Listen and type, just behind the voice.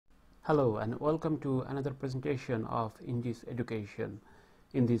Hello and welcome to another presentation of Indis Education.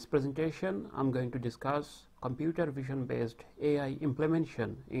 In this presentation, I'm going to discuss computer vision based AI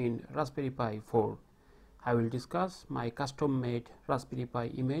implementation in Raspberry Pi 4. I will discuss my custom made Raspberry Pi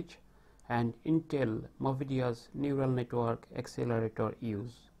image and Intel Movidius neural network accelerator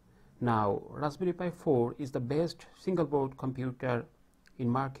use. Now, Raspberry Pi 4 is the best single board computer in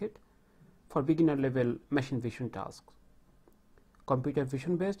market for beginner level machine vision tasks. Computer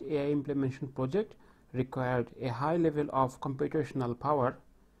vision based AI implementation project required a high level of computational power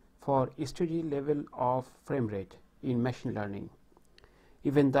for a steady level of frame rate in machine learning.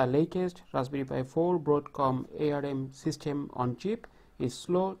 Even the latest Raspberry Pi 4 Broadcom ARM system on chip is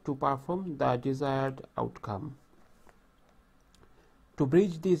slow to perform the desired outcome. To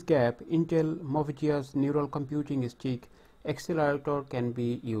bridge this gap, Intel Movidius neural computing stick accelerator can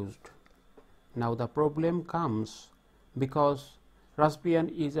be used. Now the problem comes because Raspbian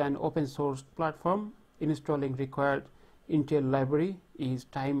is an open source platform. Installing required Intel library is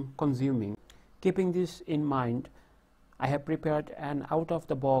time consuming. Keeping this in mind, I have prepared an out of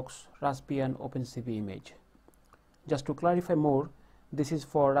the box Raspbian OpenCV image. Just to clarify more, this is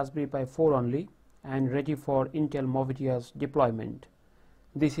for Raspberry Pi 4 only and ready for Intel Movidius deployment.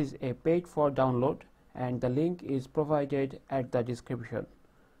 This is a paid for download and the link is provided at the description.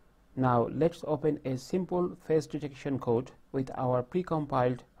 Now let's open a simple face detection code with our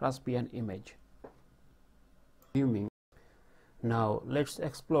precompiled Raspbian image. Now let's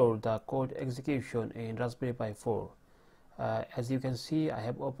explore the code execution in Raspberry Pi 4. As you can see, I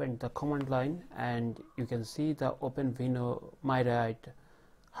have opened the command line and you can see the OpenVINO myriad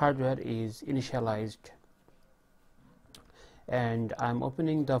hardware is initialized, and I'm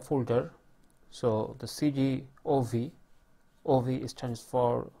opening the folder. So the CD OV stands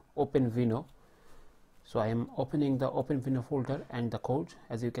for OpenVINO. So I am opening the OpenVINO folder and the code.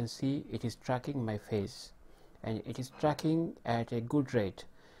 As you can see, it is tracking my face and it is tracking at a good rate.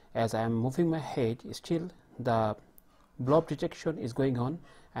 As I am moving my head, still the blob detection is going on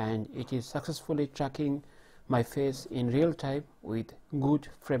and it is successfully tracking my face in real time with good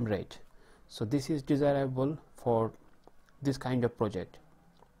frame rate. So this is desirable for this kind of project.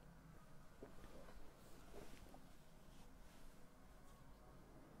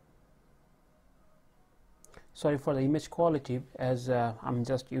 Sorry for the image quality, as I'm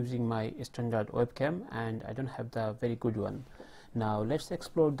just using my standard webcam and I don't have the very good one. Now let's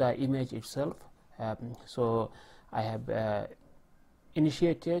explore the image itself. So I have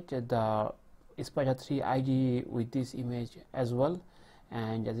initiated the Spider 3 IDE with this image as well,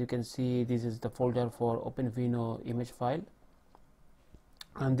 and as you can see, this is the folder for OpenVINO image file,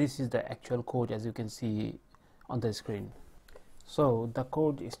 and this is the actual code as you can see on the screen. So the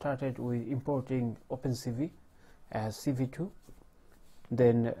code started with importing OpenCV as CV2,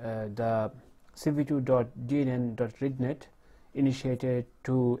 then the cv2.dnn.readnet initiated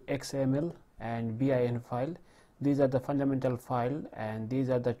to XML and bin file. These are the fundamental file and these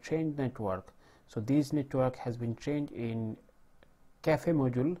are the trained network. So this network has been trained in cafe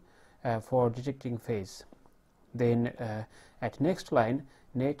module for detecting face. Then at next line,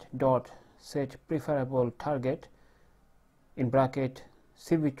 net.set preferable target in bracket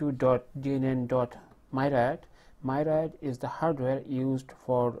cv2.dnn.myriad. Myriad is the hardware used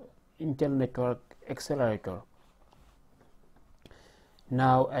for Intel network accelerator.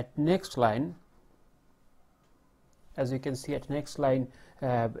 Now at next line, as you can see at next line,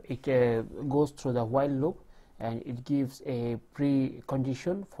 it goes through the while loop and it gives a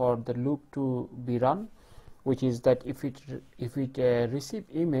precondition for the loop to be run, which is that if it receive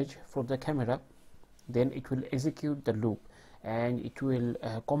image from the camera, then it will execute the loop and it will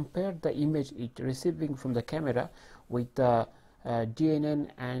compare the image it receiving from the camera with the DNN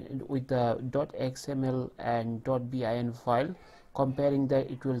and with the .xml and .bin file. Comparing that,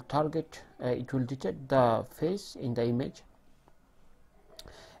 it will detect the face in the image,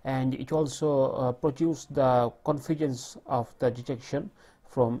 and it also produce the confidence of the detection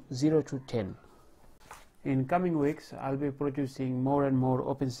from 0 to 10. In coming weeks, I'll be producing more and more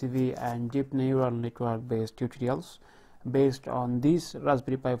OpenCV and deep neural network based tutorials based on this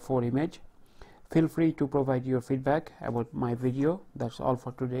Raspberry Pi 4 image. Feel free to provide your feedback about my video. That's all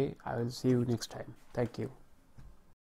for today. I will see you next time. Thank you.